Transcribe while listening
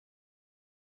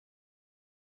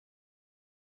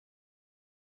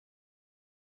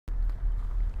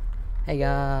Hey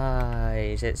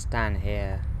guys, it's Dan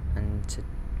here, and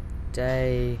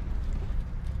today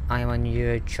I am on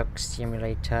Euro Truck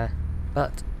Simulator,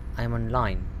 but I'm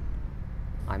online.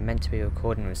 I'm meant to be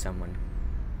recording with someone,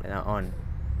 but they're not on,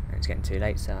 and it's getting too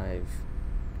late, so I've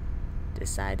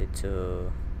decided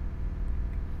to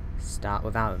start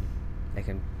without them. They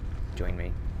can join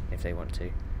me if they want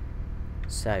to.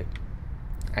 So,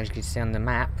 as you can see on the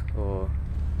map, or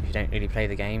if you don't really play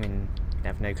the game and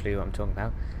have no clue what I'm talking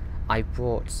about, I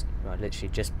literally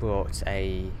just brought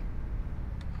a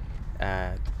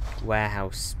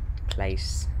warehouse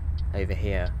place over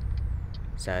here.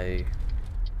 So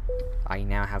I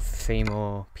now have 3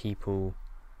 more people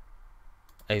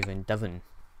over in Devon,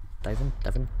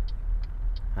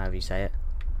 however you say it.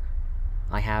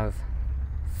 I have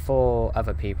 4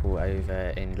 other people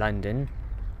over in London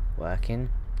working.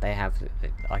 They have,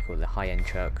 I call it the high-end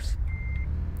trucks.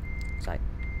 It's like,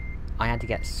 I had to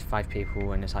get 5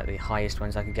 people, and it's like the highest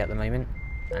ones I could get at the moment,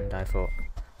 and I thought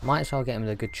might as well get them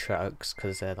the good trucks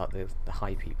because they're like the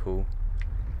high people,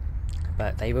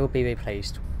 but they will be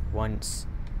replaced once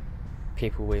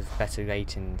people with better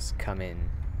ratings come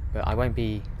in. But I won't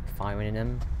be firing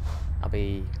them, I'll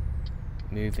be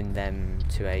moving them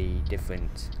to a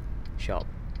different shop,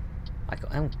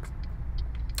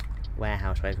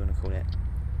 warehouse, whatever you want to call it.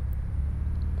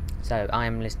 So I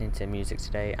am listening to music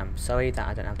today. I'm sorry that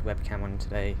I don't have the webcam on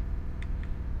today.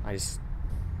 I just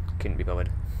couldn't be bothered.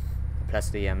 Plus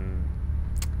the I'm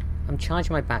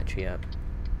charging my battery up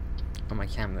on my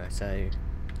camera, so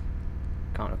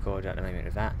can't record at the moment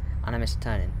with that. And I missed a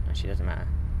turning. Actually, doesn't matter.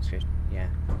 It's just, yeah.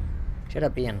 Shut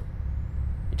up, Ian.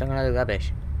 You're talking a lot of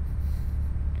rubbish.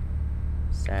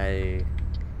 So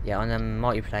yeah, on the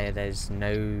multiplayer there's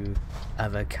no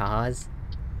other cars,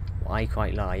 what I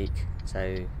quite like.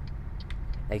 So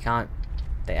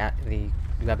the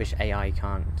rubbish AI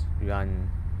can't run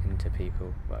into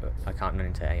people. Well, I can't run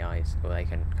into AIs, or they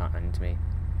can't run into me.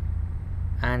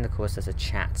 And of course there's a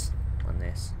chat on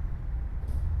this.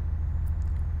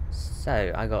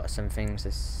 So I got some things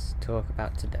to talk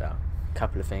about today. Well, a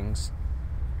couple of things.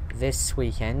 This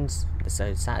weekend,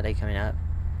 so Saturday coming up,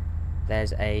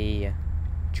 there's a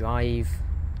drive,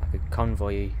 like a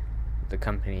convoy, the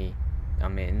company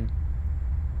I'm in,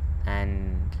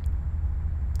 and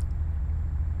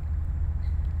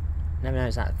never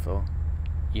noticed that before.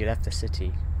 You left the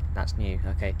city. That's new.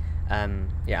 Okay.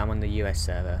 Yeah, I'm on the US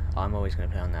server. I'm always going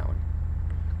to play on that one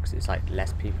because it's like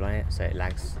less people on it, so it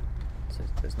lags. So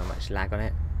there's not much lag on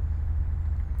it.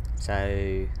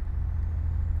 So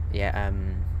yeah,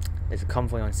 there's a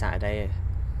convoy on Saturday.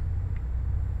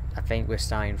 I think we're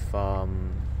starting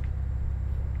from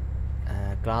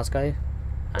Glasgow,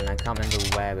 and I can't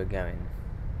remember where we're going.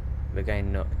 We're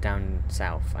going down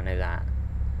south. I know that.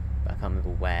 But I can't remember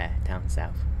where down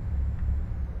south.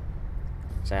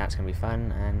 So that's going to be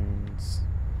fun, and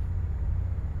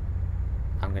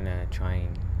I'm going to try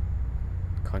and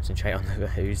concentrate on the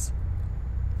roads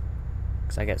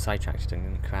because I get sidetracked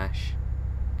and crash.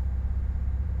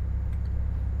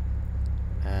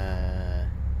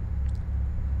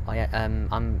 Oh yeah,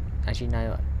 as you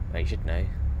know, well, you should know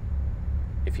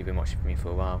if you've been watching me for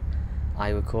a while, I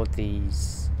record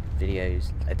these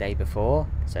videos a day before,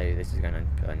 so this is going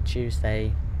on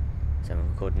Tuesday, so I'm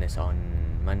recording this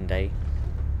on Monday.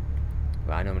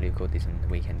 Well, I normally record these on the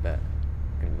weekend, but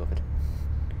I'm going to be bothered.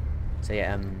 So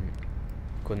yeah,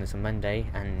 recording this on Monday,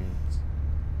 and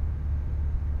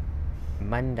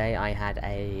Monday I had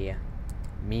a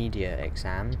media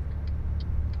exam.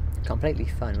 Completely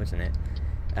fun, wasn't it?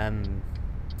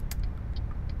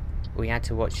 We had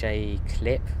to watch a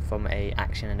clip from a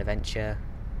action and adventure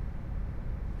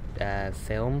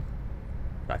film,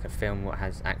 like a film what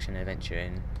has action and adventure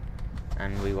in,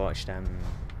 and we watched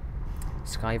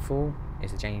Skyfall.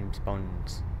 It's a James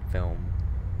Bond film.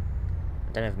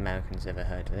 I don't know if Americans ever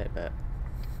heard of it, but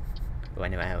or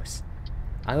anywhere else.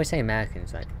 I always say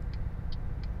Americans, like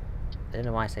I don't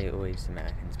know why I say always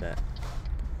Americans, but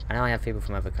I know I have people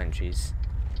from other countries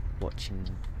watching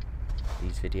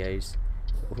these videos.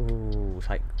 Ooh,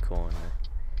 tight corner.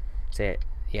 So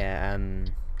yeah,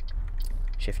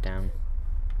 shift down.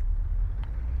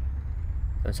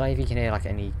 I'm sorry if you can hear like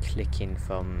any clicking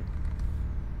from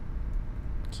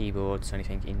keyboards or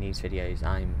anything in these videos.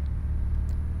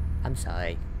 I'm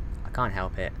sorry. I can't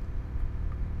help it.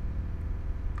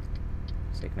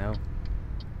 Signal.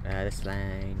 This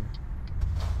lane.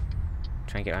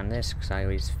 Try and get around this because I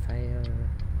always fail.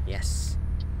 Yes.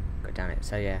 Got down it.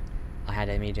 So yeah, I had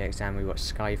a media exam. We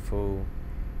watched Skyfall.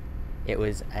 It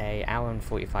was an hour and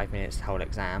 45 minutes the whole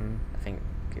exam. I think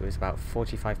it was about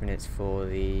 45 minutes for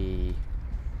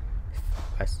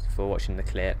watching the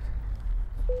clip,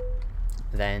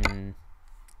 then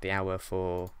the hour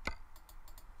for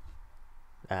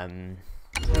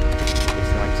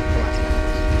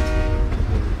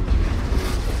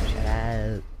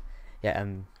yeah,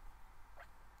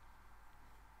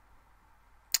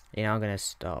 you know, I'm gonna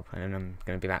stop and then I'm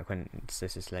gonna be back when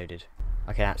this is loaded.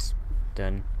 Okay, that's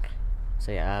done.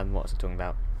 So yeah, what was I talking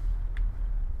about?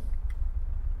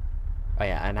 Oh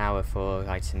yeah, an hour for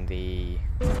writing the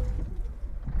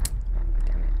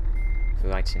for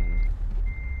writing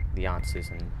the answers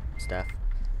and stuff.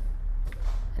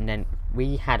 And then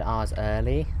we had ours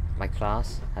early. My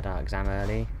class had our exam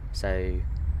early, so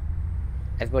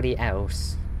everybody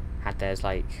else had theirs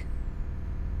like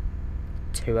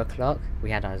 2 o'clock.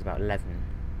 We had ours about 11.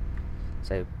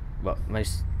 So, well,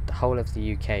 the whole of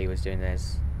the UK was doing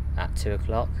theirs at 2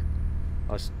 o'clock.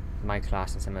 My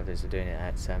class and some others were doing it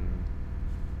at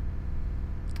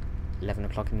 11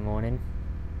 o'clock in the morning,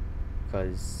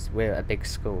 because we're a big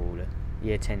school.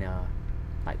 Year 10 are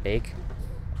like big,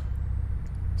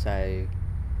 so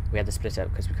we had to split up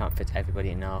because we can't fit everybody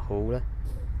in our hall.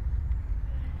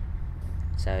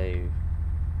 So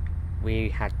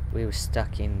we were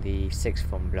stuck in the 6th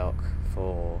form block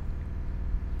for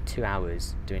 2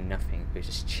 hours doing nothing. We were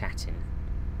just chatting.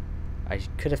 I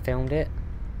could have filmed it,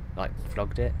 like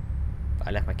vlogged it, but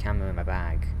I left my camera in my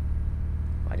bag.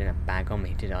 But I didn't have a bag on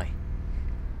me, did I?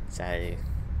 So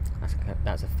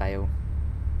that's a fail.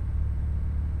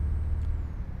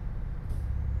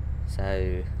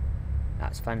 So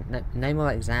that's fun. No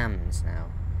more exams now.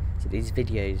 So these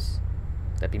videos,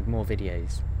 there'll be more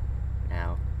videos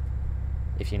now.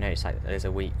 If you notice, like, there's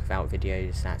a week without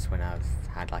videos, that's when I've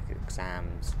had like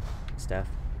exams and stuff.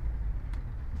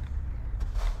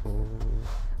 Ooh.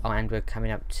 Oh, and we're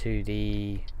coming up to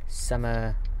the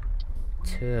summer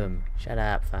term. Shut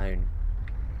up, phone.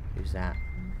 Who's that?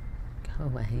 Go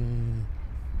away.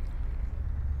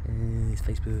 It's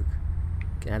Facebook.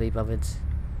 Can I be bothered?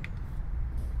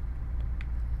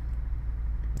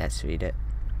 Let's read it.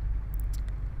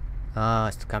 Oh,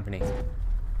 it's the company.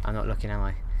 I'm not looking, am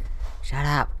I? Shut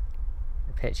up!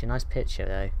 The picture, nice picture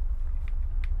though.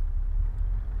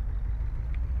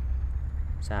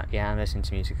 So yeah, I'm listening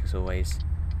to music as always.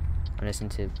 I'm listening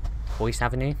to Voice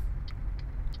Avenue.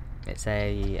 It's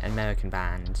an American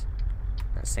band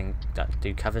that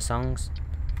do cover songs.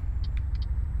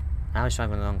 I was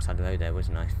driving alongside the road there,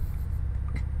 wasn't I?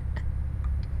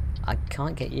 I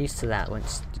can't get used to that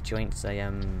once the joints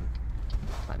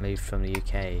like moved from the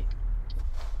UK.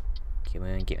 Come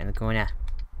on, get in the corner.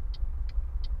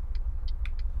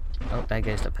 Oh, there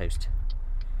goes the post.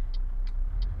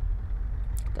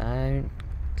 Don't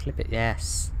clip it.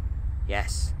 Yes,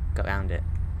 yes, got round it.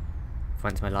 For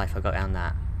once in my life, I got round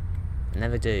that. I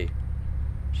never do.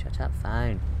 Shut up,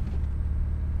 phone.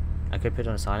 I could put it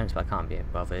on silence, but I can't be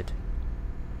bothered.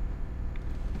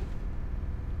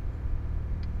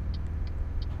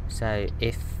 So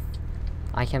if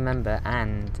I can remember,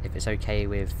 and if it's okay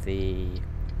with the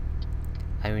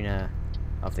owner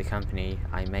of the company,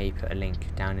 I may put a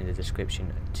link down in the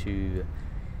description to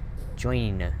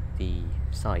join the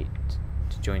site,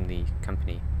 to join the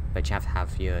company, but you have to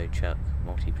have Euro Truck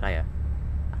multiplayer.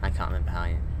 I can't remember how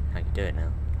you do it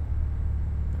now.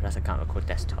 Unless I can't record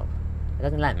desktop. It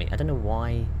doesn't let me. I don't know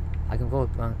why. I can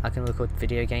record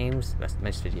video games,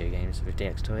 most video games with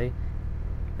DX2.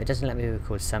 It doesn't let me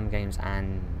record some games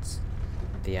and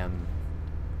the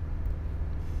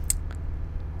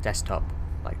desktop,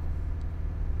 like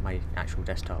my actual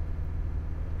desktop.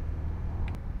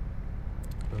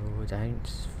 Oh,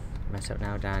 don't mess up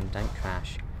now, Dan. Don't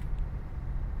crash.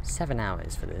 7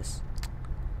 hours for this.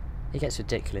 It gets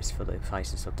ridiculous for the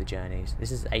prices of the journeys.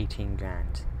 This is 18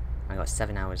 grand. I got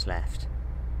 7 hours left.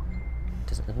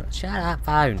 Shut up,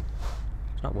 phone.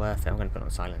 It's not worth it. I'm going to put it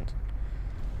on silent.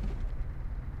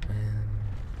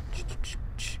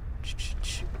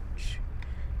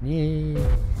 Yeah.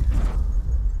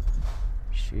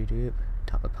 Shut up.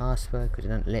 Type a password because it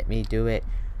doesn't let me do it.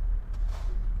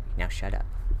 Now shut up.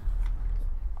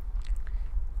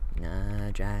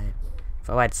 No, drive.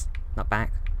 Forwards, not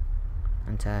back.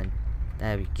 And turn.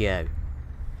 There we go.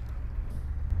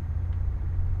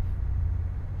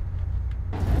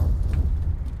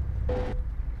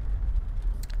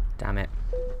 Damn it.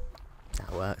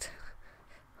 That worked.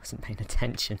 I wasn't paying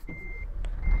attention.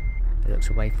 It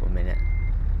looks away for a minute.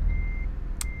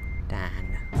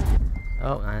 Dan.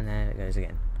 Oh, and there it goes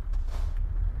again.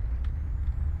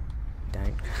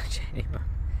 Don't crash anymore.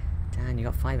 Dan, you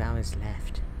got 5 hours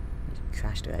left. You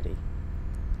crashed already.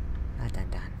 Well done,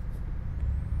 Dan.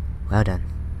 Well done.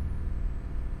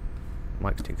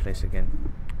 Mike's too close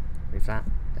again. Move that.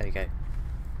 There we go.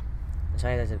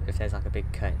 Sorry if there's like a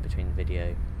big cut in between the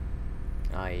video.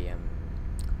 I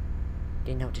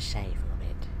didn't know what to say for a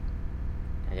bit.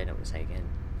 I don't know what to say again.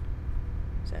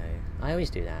 So I always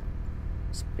do that.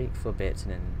 Speak for a bit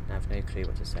and then have no clue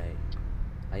what to say.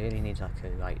 I really need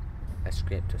like a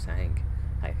script or something,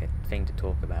 like a thing to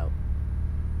talk about.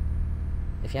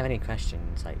 If you have any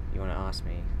questions like you want to ask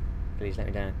me, please let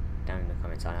me down in the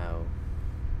comments and I'll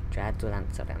try to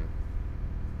answer them.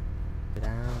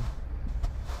 Down.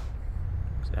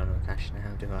 So I don't know cash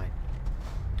now, do I?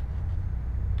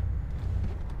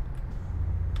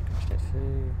 Straight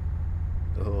through.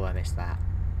 Oh, I missed that.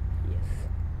 Yes.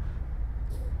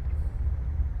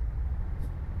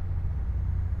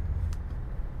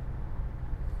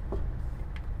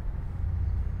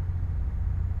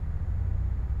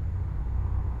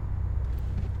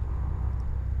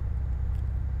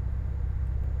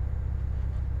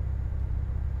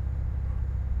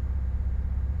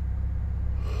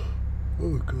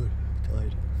 Oh god,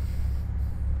 tired.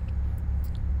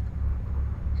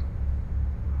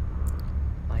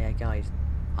 Oh yeah guys,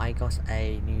 I got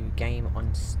a new game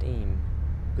on Steam,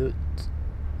 but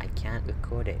I can't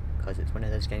record it because it's one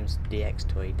of those games DX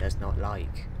Toy does not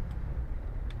like.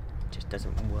 It just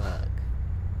doesn't work.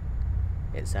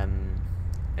 It's a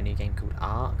new game called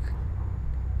Ark,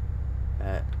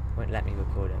 but won't let me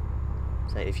record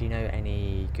it. So if you know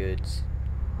any good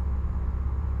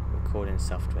recording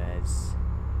softwares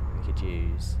we could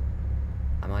use,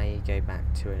 I might go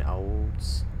back to an old,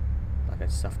 like a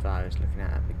software I was looking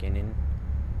at the beginning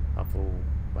of all,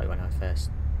 like when I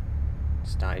first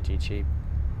started YouTube.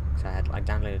 So I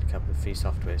downloaded a couple of free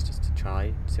softwares just to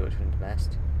try, see which one's the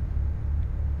best.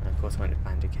 And of course I went with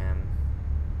Bandicam,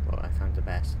 what I found the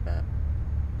best, but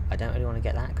I don't really want to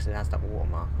get that because it has that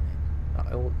watermark on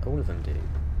it. Like all of them do.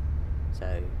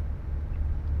 So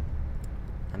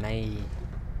I may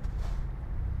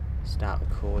start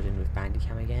recording with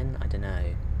Bandicam again, I don't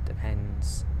know,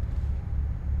 depends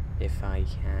if I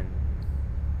can.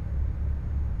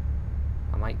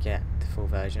 I might get the full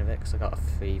version of it because I got a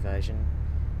free version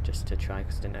just to try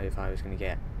because I didn't know if I was going to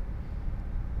get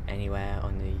anywhere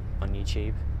on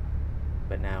YouTube,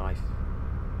 but now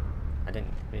I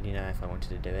didn't really know if I wanted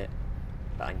to do it,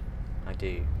 but I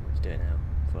do want to do it now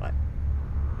for like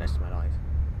the rest of my life.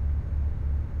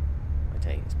 I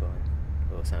take it's boring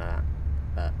or something like that,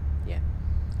 but yeah.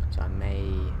 So I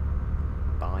may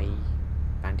buy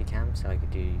Bandicam so I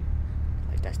could do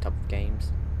like desktop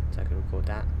games, so I could record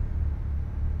that.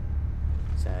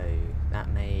 So that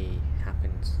may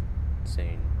happen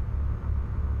soon.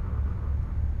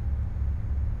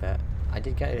 But I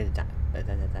did get rid of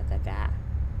that.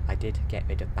 I did get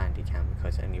rid of Bandicam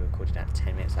because it only recorded at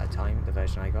 10 minutes at a time, the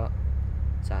version I got.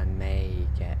 So I may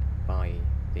buy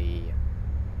the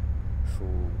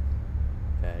full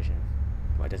version.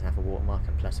 Well, it doesn't have a watermark,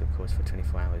 and plus of course for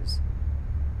 24 hours.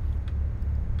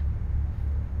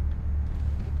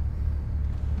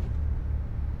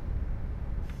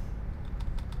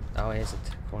 Oh, here's a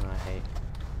corner I hate.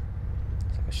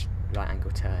 It's like a right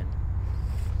angle turn.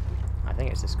 I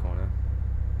think it's this corner.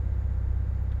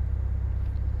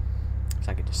 It's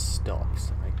like it just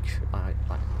stops. I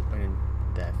went in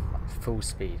there full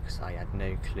speed because I had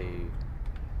no clue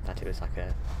that it was like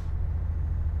a.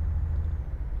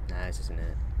 Nah, this isn't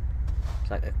it.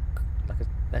 It's like a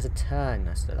there's a turn.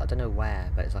 I don't know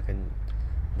where, but it's like a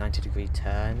 90-degree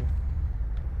turn.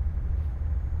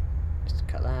 Just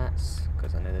cut that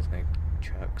because I know there's no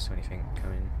trucks or anything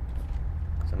coming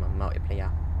because I'm a multiplayer.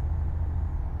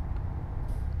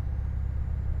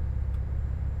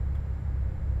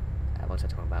 What was I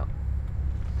talking about?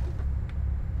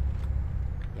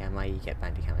 Yeah, I might get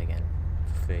Bandicam again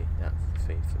for free,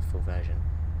 for the full version.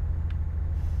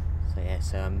 So yeah,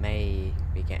 so I may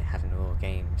be having more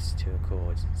games to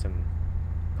record. Some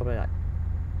probably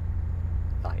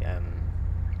like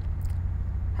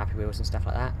Happy Wheels and stuff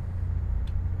like that.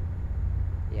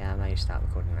 Yeah, I may start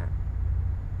recording that.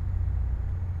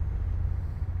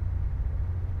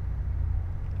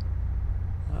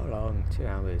 How long? 2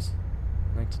 hours.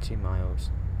 92 miles.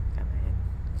 Come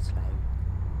in. Slow.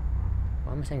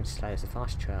 Why am I saying slow? It's a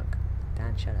fast truck.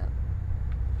 Dan, shut up.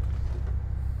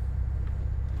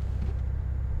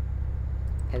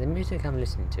 Hey, the music I'm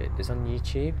listening to is on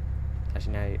YouTube. As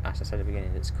you know, as I said at the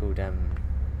beginning, it's called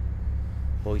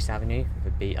Boyce Avenue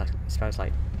with a B. It spells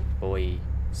like Boy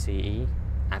CE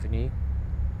Avenue.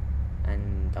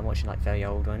 And I'm watching like very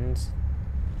old ones.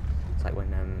 It's like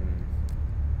when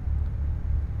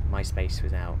MySpace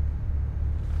was out.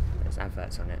 There's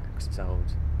adverts on it because it's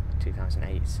old,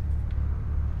 2008.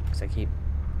 So I keep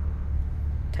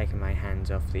taking my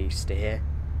hands off the steer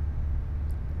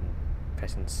and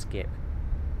pressing skip.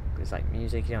 Because like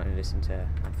music, you don't want to listen to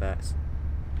adverts.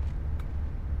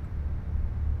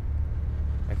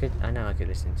 I know I could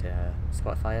listen to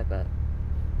Spotify, but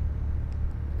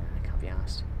I can't be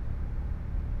asked.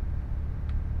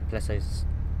 Plus, this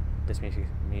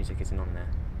music isn't on there.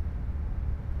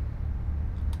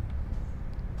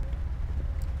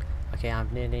 Okay,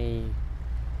 I've nearly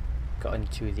gotten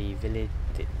to the village,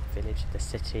 the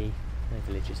city. No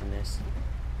villages in this,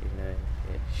 even though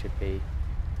it should be.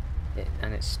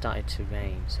 And it started to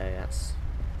rain, so that's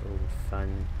all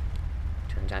fun.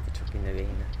 Trying to have a talk in the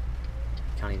rain.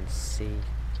 Can't even see.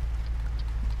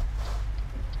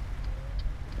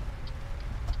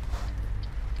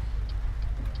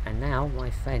 And now my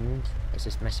friend has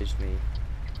just messaged me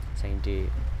saying,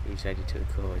 "Dude, he's ready to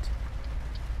record."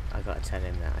 I gotta tell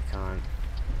him that I can't.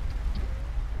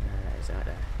 Is that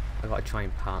there? I gotta try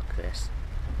and park this.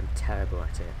 I'm terrible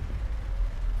at it.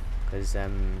 Because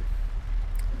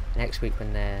next week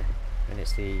when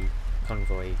it's the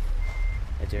convoy,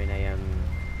 they're doing a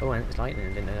oh, and it's lightning. I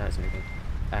didn't know that was anything.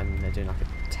 They're doing like a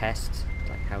test,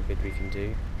 like how good we can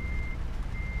do.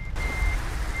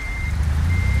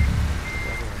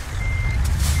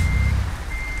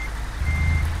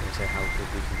 So how good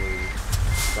we can do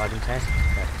driving test,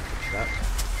 but the truck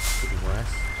even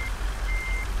worse.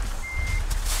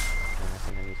 I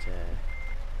think I need to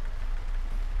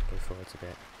go forwards a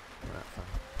bit. Not that far.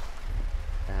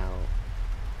 About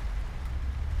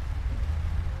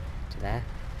to there.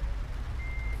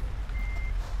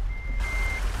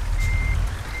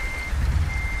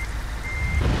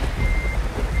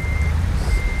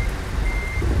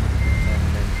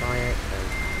 And then buy it.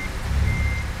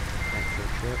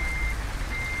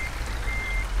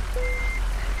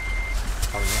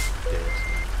 Oh, yes, do it.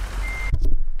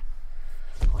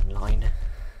 Online.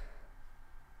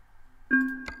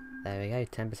 There we go,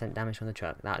 10% damage from the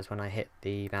truck. That is when I hit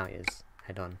the barriers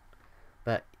head on.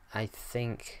 But I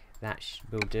think that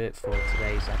will do it for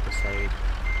today's episode.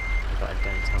 I've got to go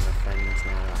and tell my friends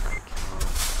now that I can't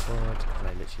record, because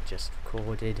I literally just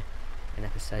recorded an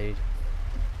episode.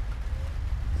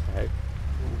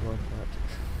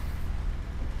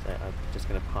 So, I'm just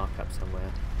going to park up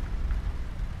somewhere,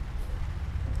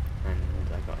 and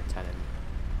I've got to tell him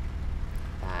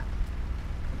that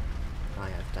I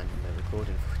have done the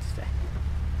recording for today.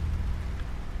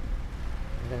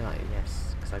 I'm going to like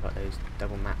yes, because I got those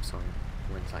double maps on,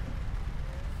 one's like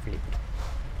flipped.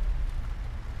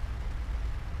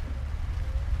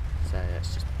 So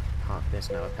let's just park this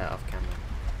and I'll put it off camera.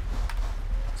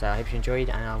 So I hope you enjoyed,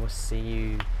 and I will see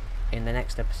you in the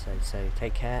next episode. So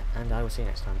take care, and I will see you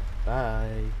next time.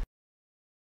 Bye.